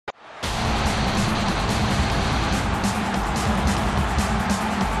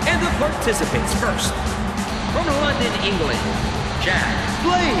participants first. From London, England, Jack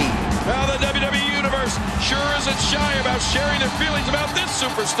Blade. Well, the WWE Universe sure isn't shy about sharing their feelings about this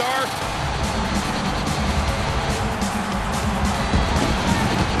superstar.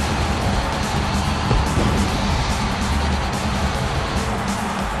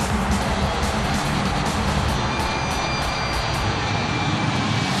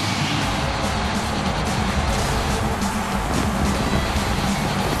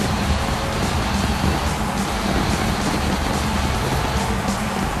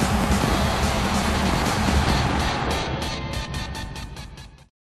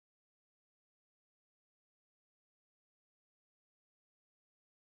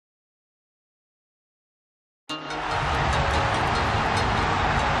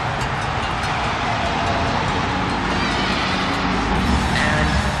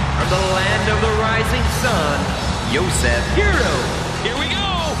 The land of the rising sun, Yoshi Hero. Here we go!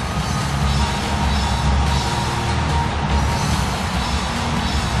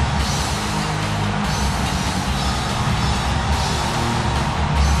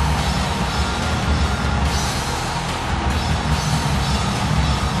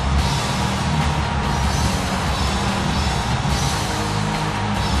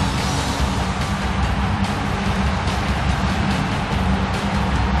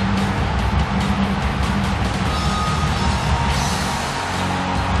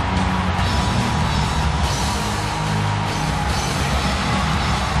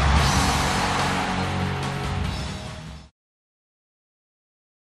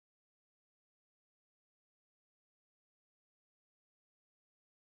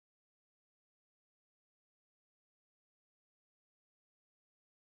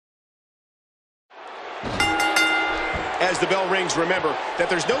 As the bell rings, remember that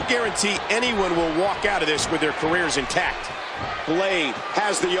there's no guarantee anyone will walk out of this with their careers intact. Blade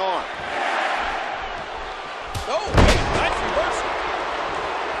has the arm. Oh, nice reversal.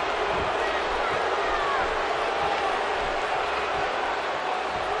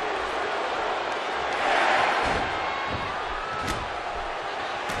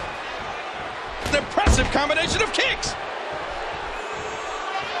 An impressive combination of kicks.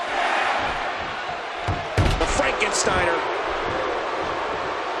 Frankensteiner.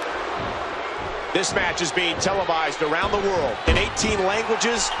 This match is being televised around the world in 18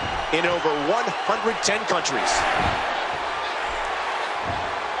 languages in over 110 countries.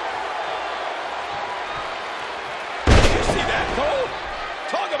 You see that, Cole?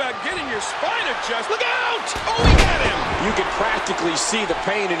 Talk about getting your spine adjusted. Look out! Oh, he got him! You can practically see the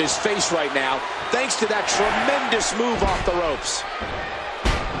pain in his face right now, thanks to that tremendous move off the ropes.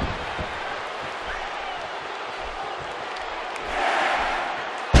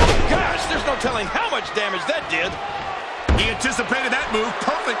 There's no telling how much damage that did. He anticipated that move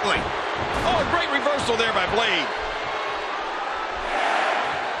perfectly. Oh, a great reversal there by Blade.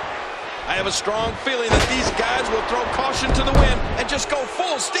 I have a strong feeling that these guys will throw caution to the wind and just go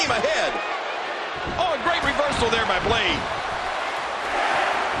full steam ahead. Oh, a great reversal there by Blade.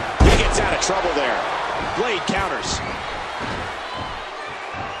 He gets out of trouble there. Blade counters.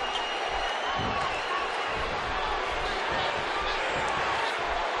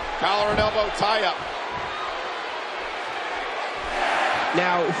 Collar and elbow tie-up.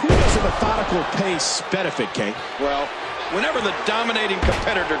 Now, who does a methodical pace benefit, King? Well, whenever the dominating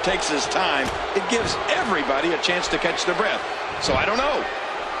competitor takes his time, it gives everybody a chance to catch their breath. So I don't know.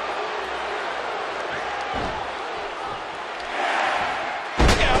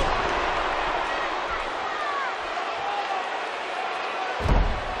 Look out.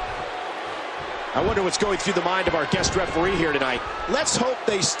 I wonder what's going through the mind of our guest referee here tonight. Let's hope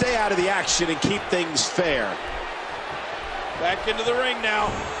they stay out of the action and keep things fair. Back into the ring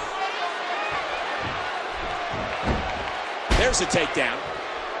now. There's a takedown.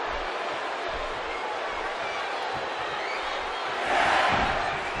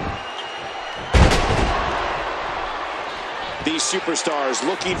 These superstars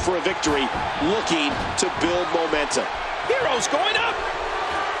looking for a victory, looking to build momentum. Hero's going up.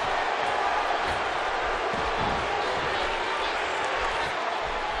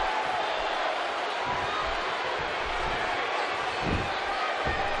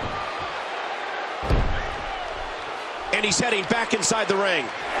 And he's heading back inside the ring.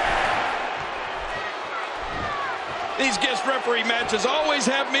 These guest referee matches always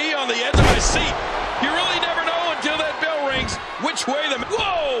have me on the edge of my seat. You really never know until that bell rings which way the...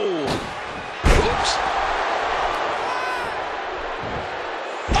 Whoa! Oops.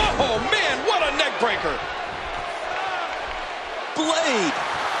 Oh, man, what a neck breaker. Blade.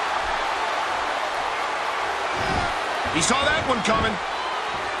 He saw that one coming.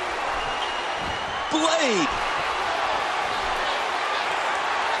 Blade.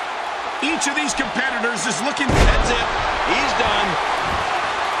 Each of these competitors is looking... That's it. He's done.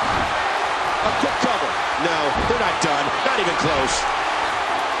 A quick cover. No, they're not done. Not even close.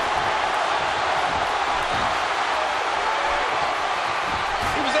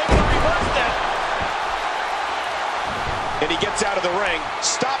 He was able to reverse that. And he gets out of the ring,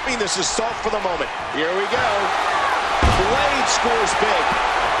 stopping this assault for the moment. Here we go. Blade scores big.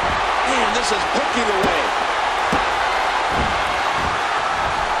 Man, this is booking away.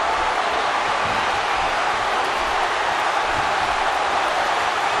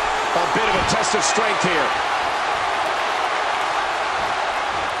 A bit of a test of strength here.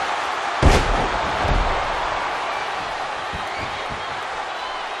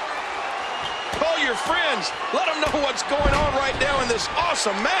 Call your friends. Let them know what's going on right now in this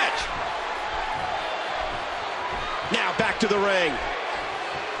awesome match. Now back to the ring.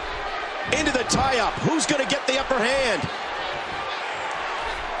 Into the tie-up. Who's going to get the upper hand?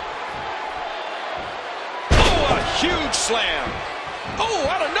 Oh, a huge slam. Oh,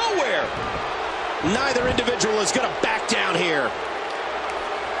 out of nowhere. Neither individual is going to back down here.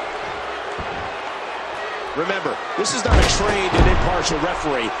 Remember, this is not a trained and impartial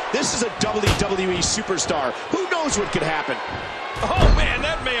referee. This is a WWE superstar. Who knows what could happen? Oh, man,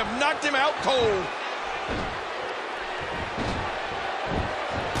 that may have knocked him out cold.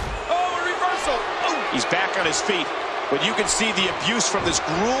 Oh, a reversal. Oh. He's back on his feet, but you can see the abuse from this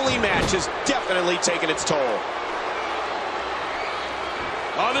grueling match has definitely taken its toll.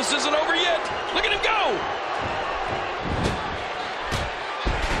 Oh, this isn't over yet. Look at him go.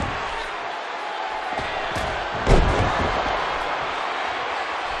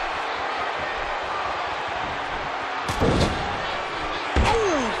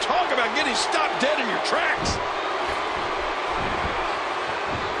 Oh, talk about getting stopped dead in your tracks.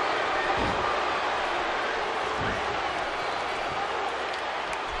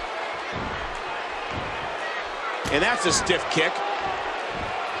 And that's a stiff kick.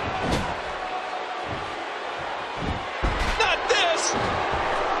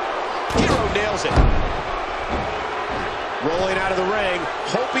 Hero nails it. Rolling out of the ring,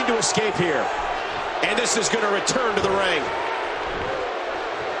 hoping to escape here. And this is going to return to the ring.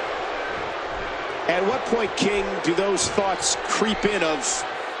 At what point, King, do those thoughts creep in of,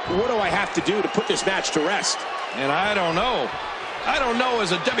 what do I have to do to put this match to rest? And I don't know. I don't know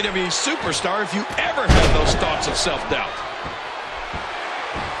as a WWE superstar if you ever had those thoughts of self-doubt.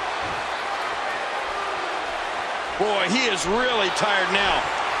 Boy, he is really tired now.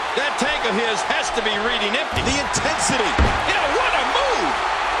 That tank of his has to be reading empty. The intensity. Yeah, what a move.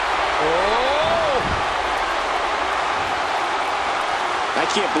 Oh. I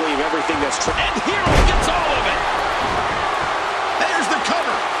can't believe everything that's true. And Hero gets all of it. There's the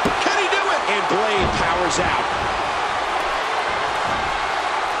cover. Can he do it? And Blade powers out.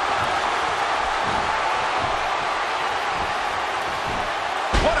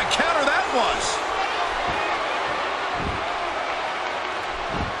 What a counter that was.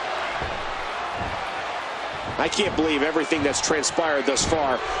 I can't believe everything that's transpired thus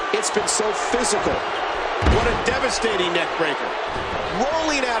far. It's been so physical. What a devastating neck breaker.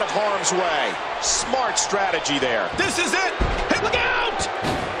 Rolling out of harm's way. Smart strategy there. This is it. Hey, look out!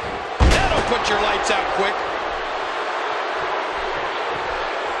 That'll put your lights out quick.